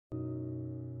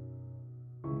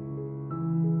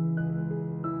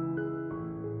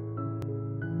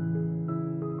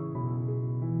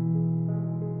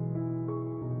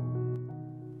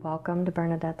Welcome to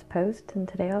Bernadette's Post, and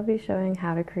today I'll be showing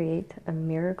how to create a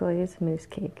mirror glaze mousse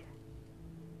cake.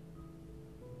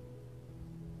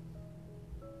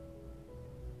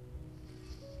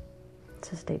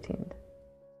 So stay tuned.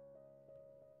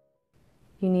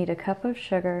 You need a cup of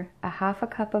sugar, a half a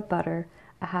cup of butter,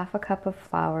 a half a cup of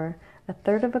flour, a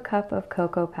third of a cup of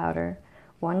cocoa powder,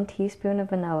 1 teaspoon of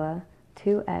vanilla,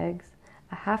 2 eggs,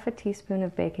 a half a teaspoon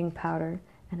of baking powder,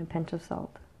 and a pinch of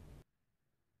salt.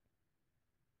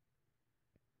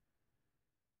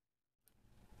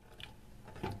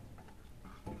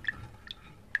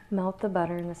 Melt the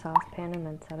butter in a saucepan and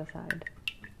then set aside.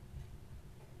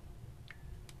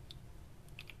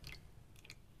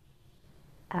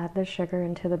 Add the sugar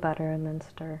into the butter and then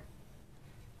stir.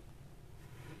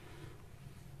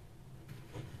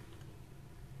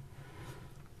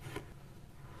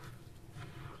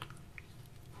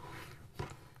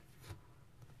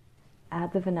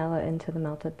 Add the vanilla into the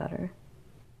melted butter.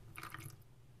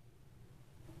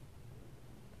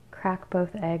 Crack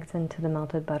both eggs into the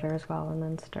melted butter as well and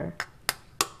then stir.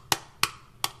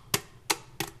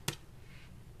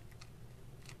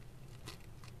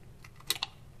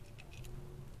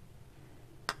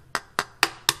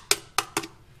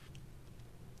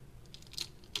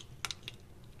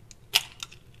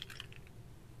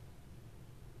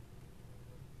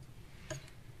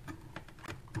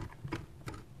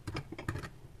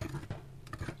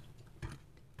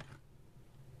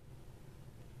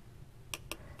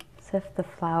 Sift the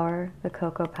flour, the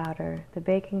cocoa powder, the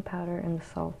baking powder, and the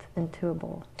salt into a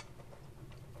bowl.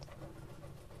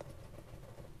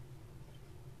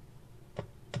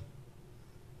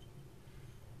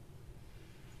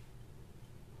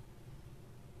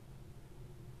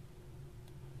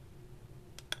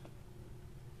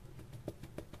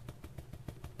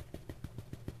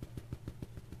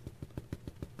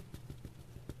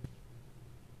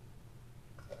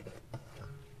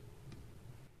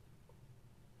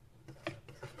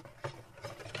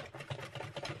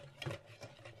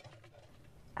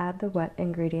 Add the wet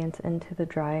ingredients into the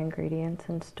dry ingredients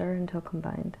and stir until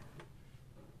combined.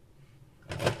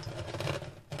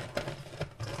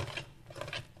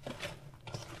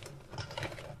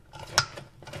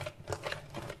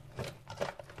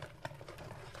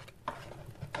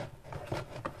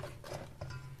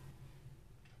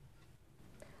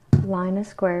 Line a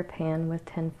square pan with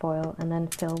tin foil and then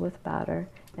fill with batter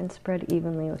and spread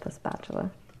evenly with a spatula.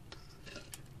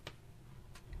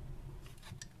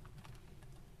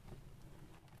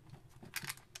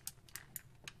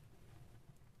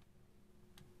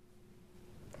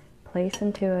 Place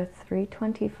into a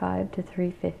 325 to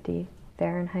 350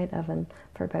 Fahrenheit oven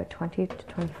for about 20 to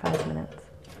 25 minutes.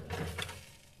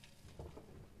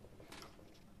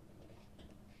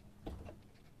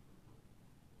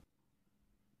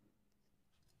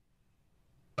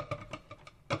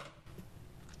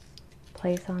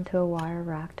 Place onto a wire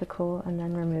rack to cool and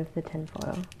then remove the tin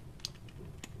foil.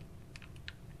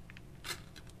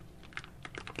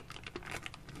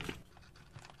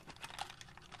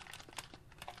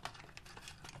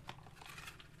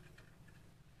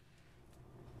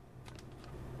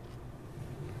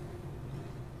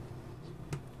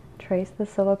 Trace the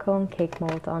silicone cake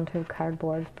mold onto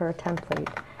cardboard for a template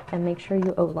and make sure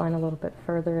you outline a little bit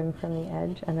further in from the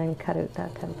edge and then cut out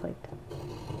that template.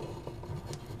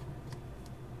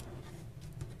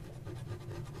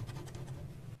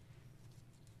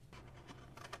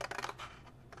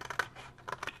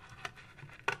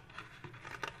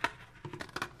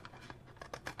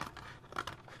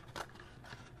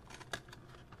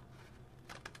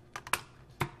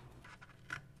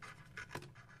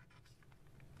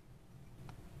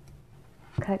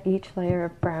 Cut each layer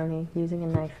of brownie using a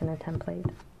knife and a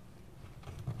template.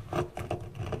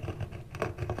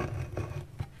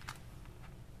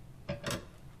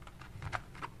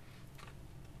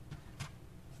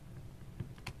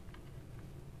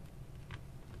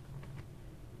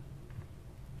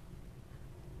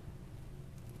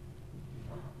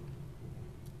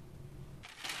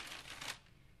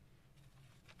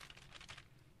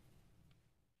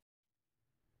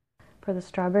 For the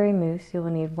strawberry mousse, you will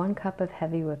need 1 cup of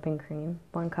heavy whipping cream,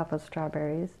 1 cup of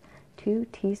strawberries, 2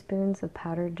 teaspoons of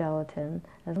powdered gelatin,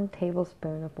 and 1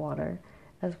 tablespoon of water,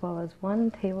 as well as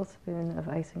 1 tablespoon of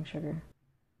icing sugar.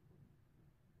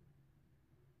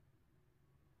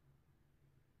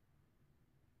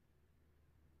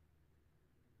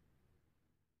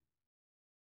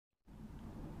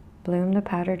 Bloom the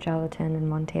powdered gelatin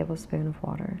in 1 tablespoon of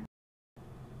water.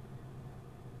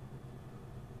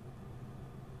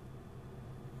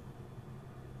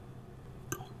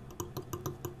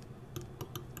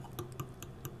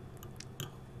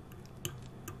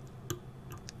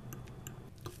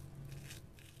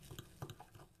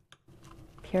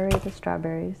 puree the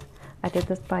strawberries. I did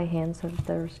this by hand so that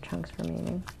there's chunks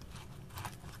remaining.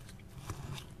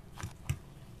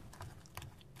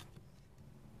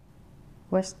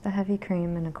 Whisk the heavy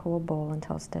cream in a cool bowl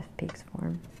until stiff peaks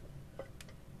form.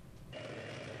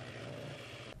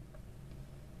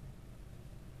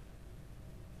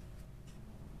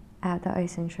 Add the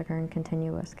icing sugar and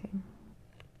continue whisking.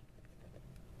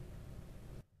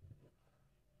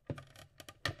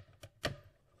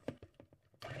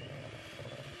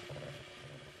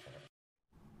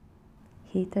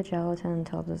 Heat the gelatin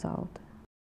until dissolved.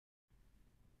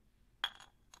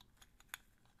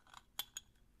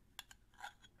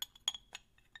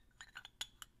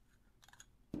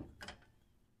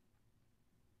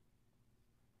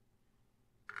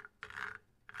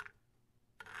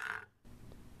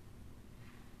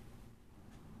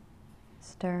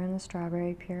 Stir in the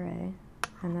strawberry puree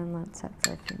and then let set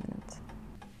for a few minutes.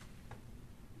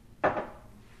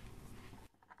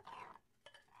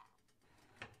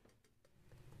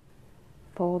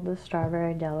 Fold the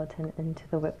strawberry gelatin into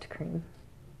the whipped cream.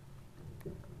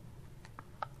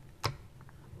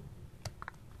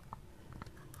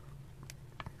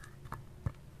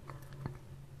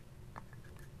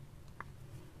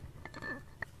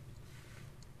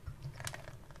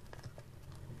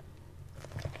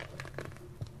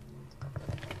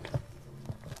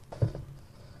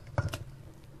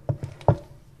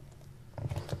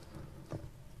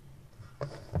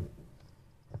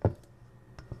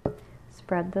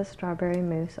 Spread the strawberry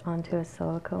mousse onto a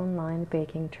silicone-lined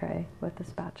baking tray with a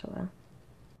spatula.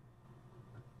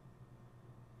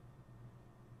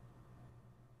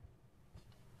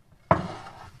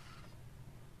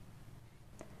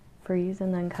 Freeze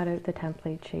and then cut out the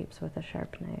template shapes with a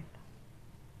sharp knife.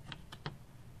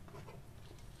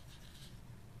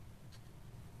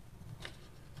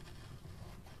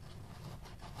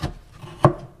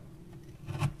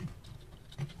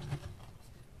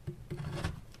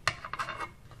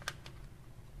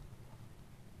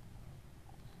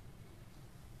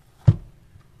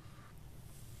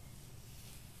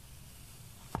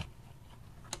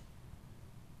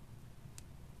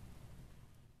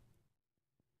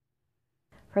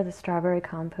 For the strawberry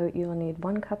compote, you will need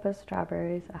 1 cup of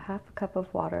strawberries, a half a cup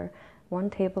of water, 1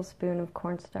 tablespoon of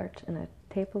cornstarch, and a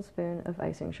tablespoon of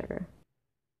icing sugar.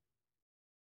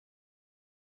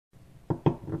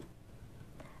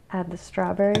 Add the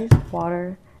strawberries,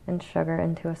 water, and sugar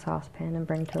into a saucepan and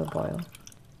bring to a boil.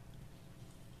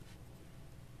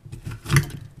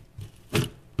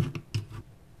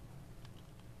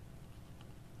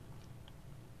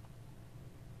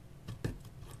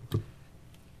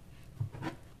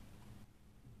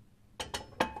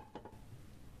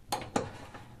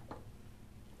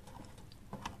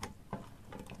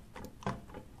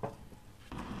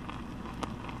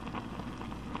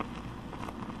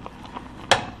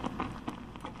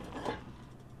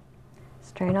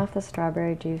 Strain off the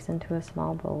strawberry juice into a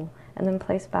small bowl and then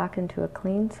place back into a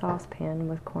clean saucepan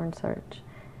with cornstarch.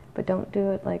 But don't do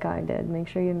it like I did. Make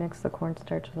sure you mix the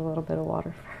cornstarch with a little bit of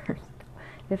water first.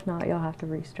 If not, you'll have to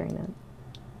restrain it.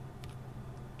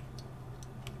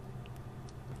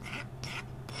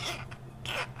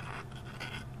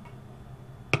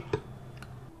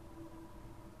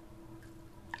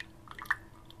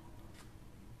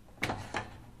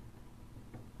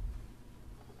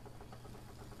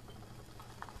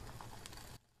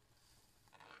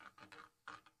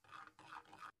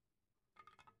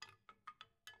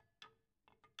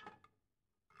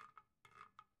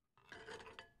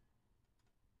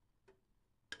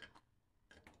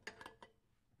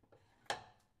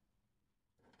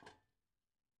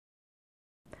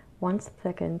 Once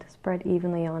thickened, spread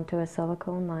evenly onto a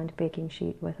silicone-lined baking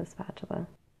sheet with a spatula.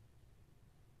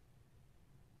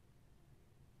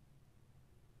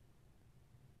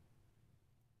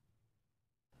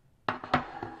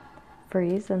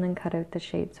 Freeze and then cut out the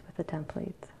shapes with the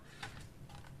templates.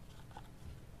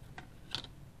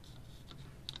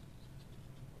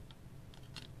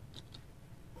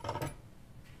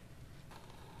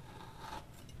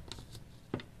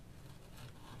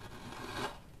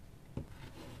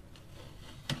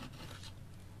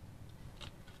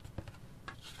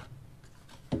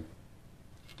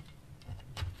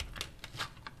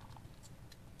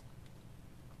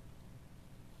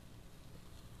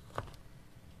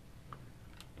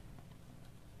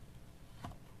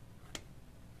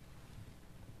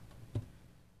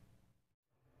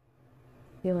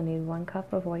 You will need 1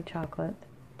 cup of white chocolate,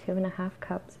 2½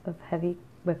 cups of heavy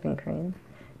whipping cream,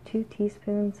 2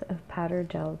 teaspoons of powdered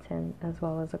gelatin, as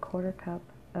well as a 1/4 cup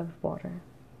of water.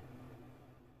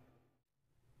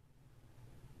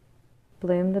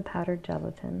 Bloom the powdered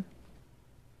gelatin.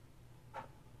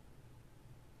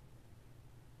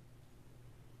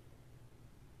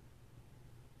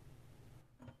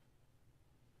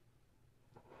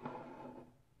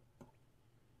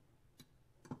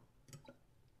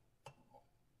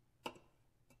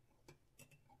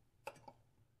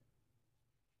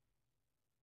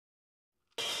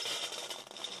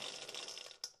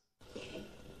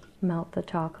 Melt the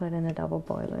chocolate in a double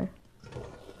boiler.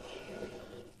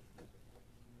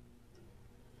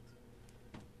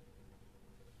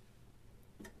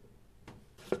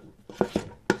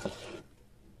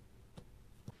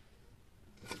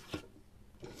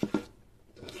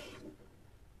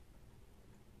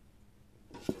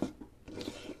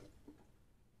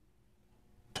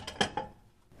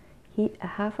 Heat a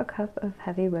half a cup of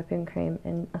heavy whipping cream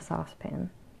in a saucepan.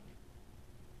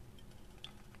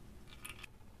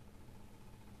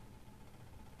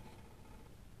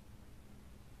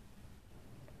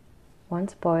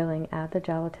 Once boiling, add the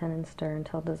gelatin and stir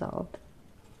until dissolved.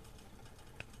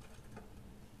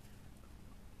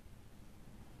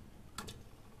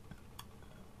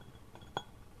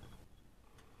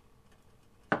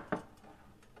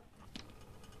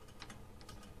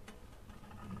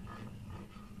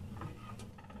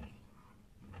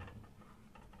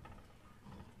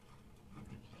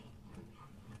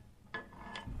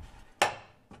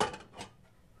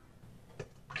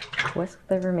 Whisk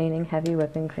the remaining heavy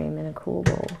whipping cream in a cool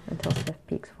bowl until stiff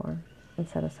peaks form, and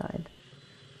set aside.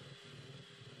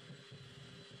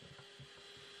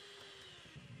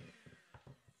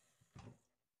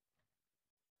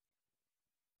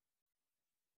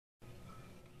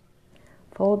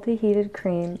 Fold the heated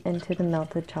cream into the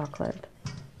melted chocolate.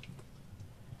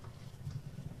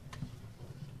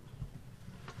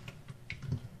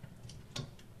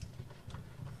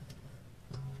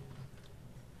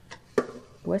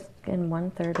 Whisk in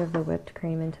 1/3 of the whipped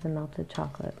cream into the melted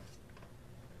chocolate.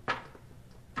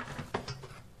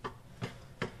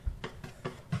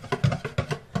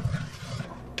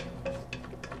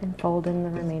 And fold in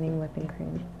the remaining whipping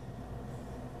cream.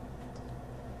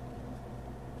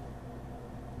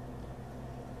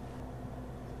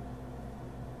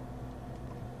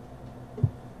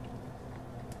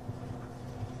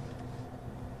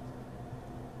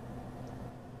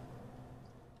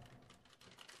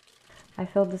 I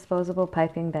filled disposable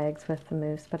piping bags with the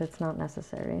mousse, but it's not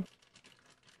necessary.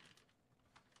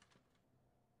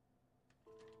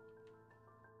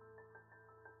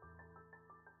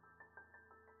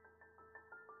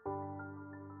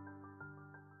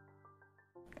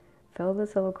 Fill the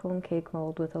silicone cake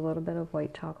mold with a little bit of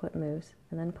white chocolate mousse,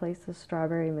 and then place the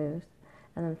strawberry mousse,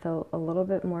 and then fill a little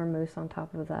bit more mousse on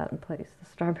top of that and place the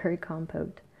strawberry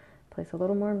compote. Place a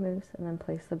little more mousse, and then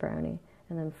place the brownie,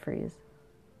 and then freeze.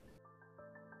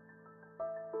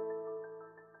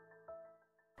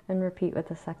 And repeat with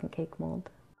the second cake mold.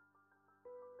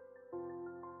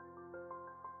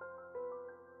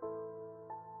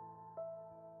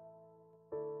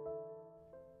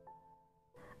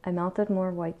 I melted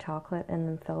more white chocolate and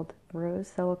then filled rose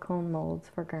silicone molds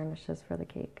for garnishes for the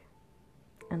cake.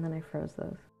 And then I froze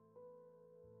those.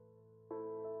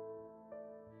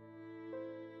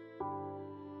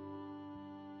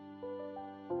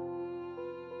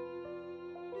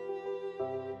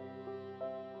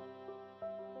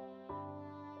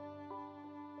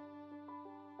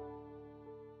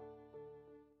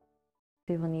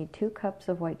 You will need 2 cups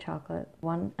of white chocolate,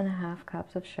 1½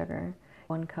 cups of sugar,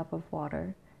 1 cup of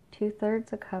water,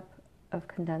 2/3 a cup of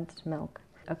condensed milk,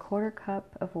 1/4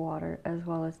 cup of water, as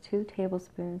well as 2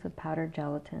 tablespoons of powdered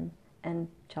gelatin and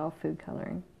gel food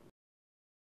coloring.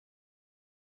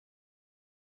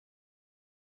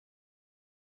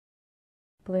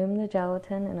 Bloom the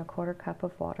gelatin in 1/4 cup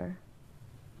of water.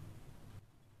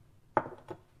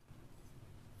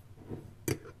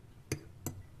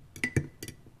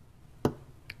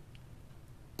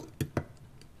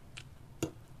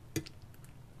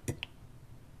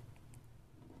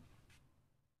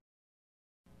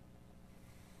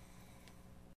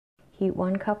 Heat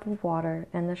 1 cup of water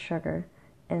and the sugar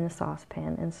in a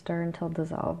saucepan and stir until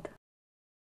dissolved.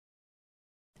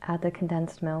 Add the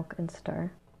condensed milk and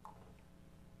stir.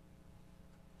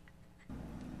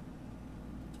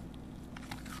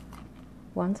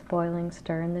 Once boiling,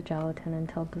 stir in the gelatin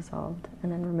until dissolved,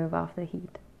 and then remove off the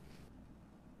heat.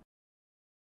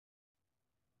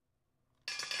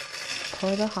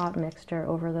 Pour the hot mixture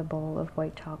over the bowl of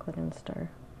white chocolate and stir.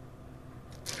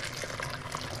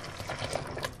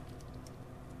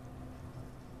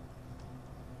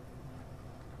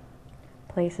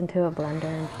 Place into a blender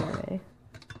and puree.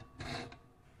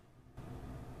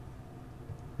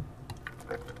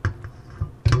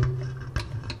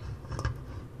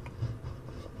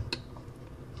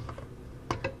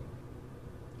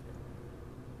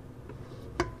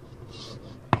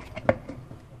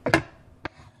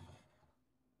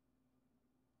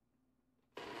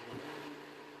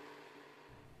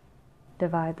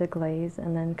 Divide the glaze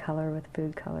and then color with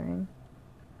food coloring.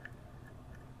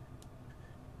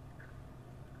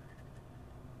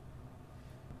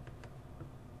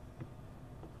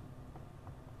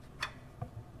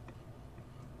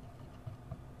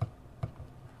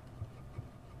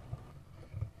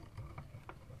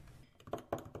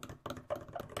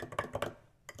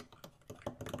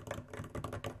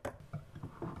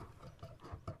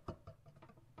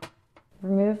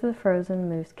 Remove the frozen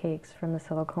mousse cakes from the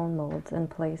silicone molds and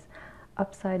place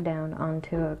upside down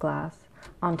onto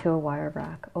a wire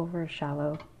rack over a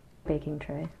shallow baking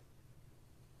tray.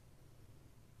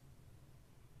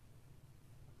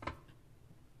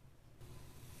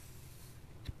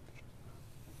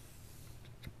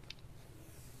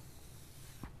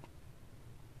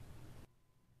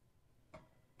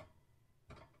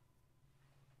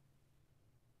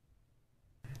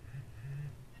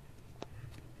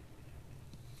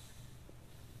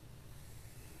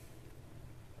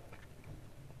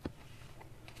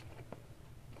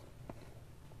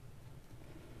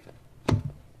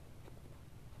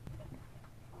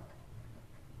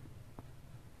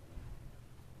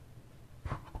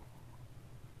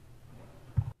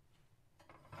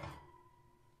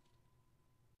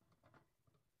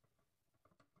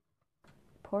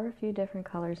 Pour a few different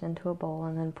colors into a bowl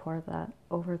and then pour that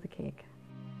over the cake.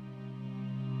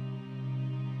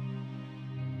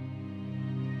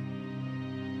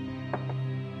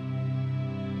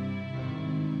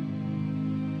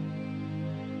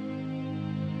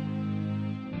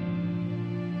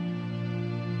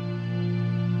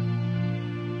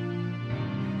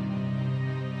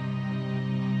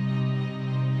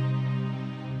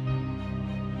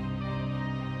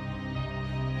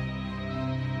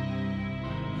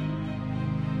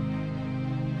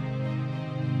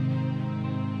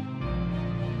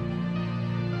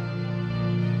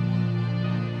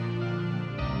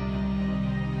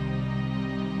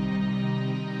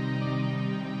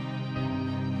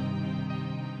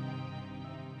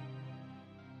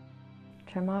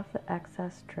 Trim off the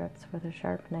excess strips with a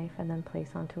sharp knife and then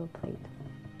place onto a plate.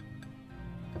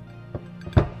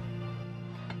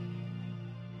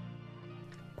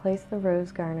 Place the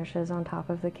rose garnishes on top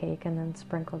of the cake and then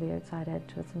sprinkle the outside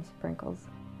edge with some sprinkles.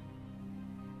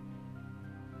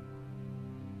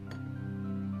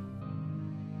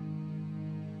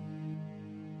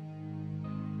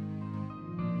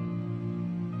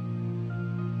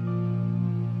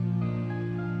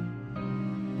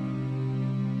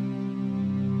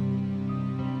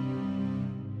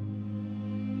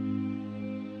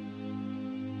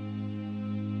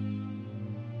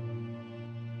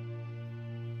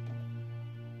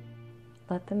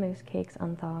 Let the mousse cakes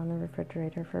unthaw in the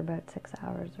refrigerator for about 6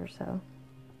 hours or so,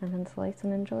 and then slice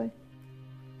and enjoy.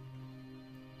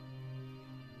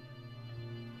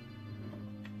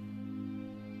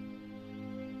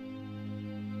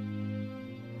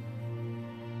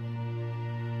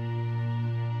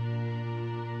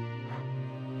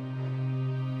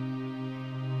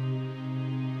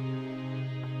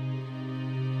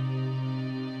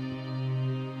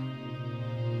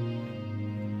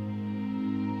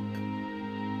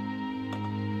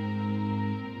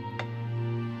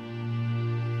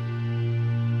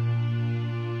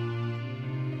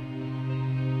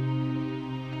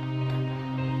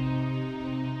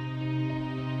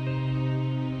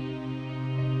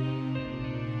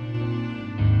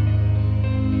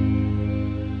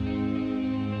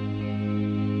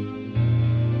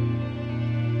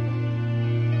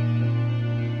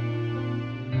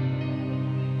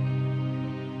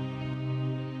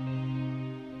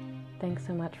 Thanks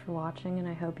so much for watching, and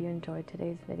I hope you enjoyed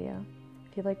today's video.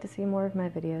 If you'd like to see more of my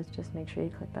videos, just make sure you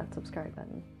click that subscribe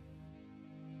button.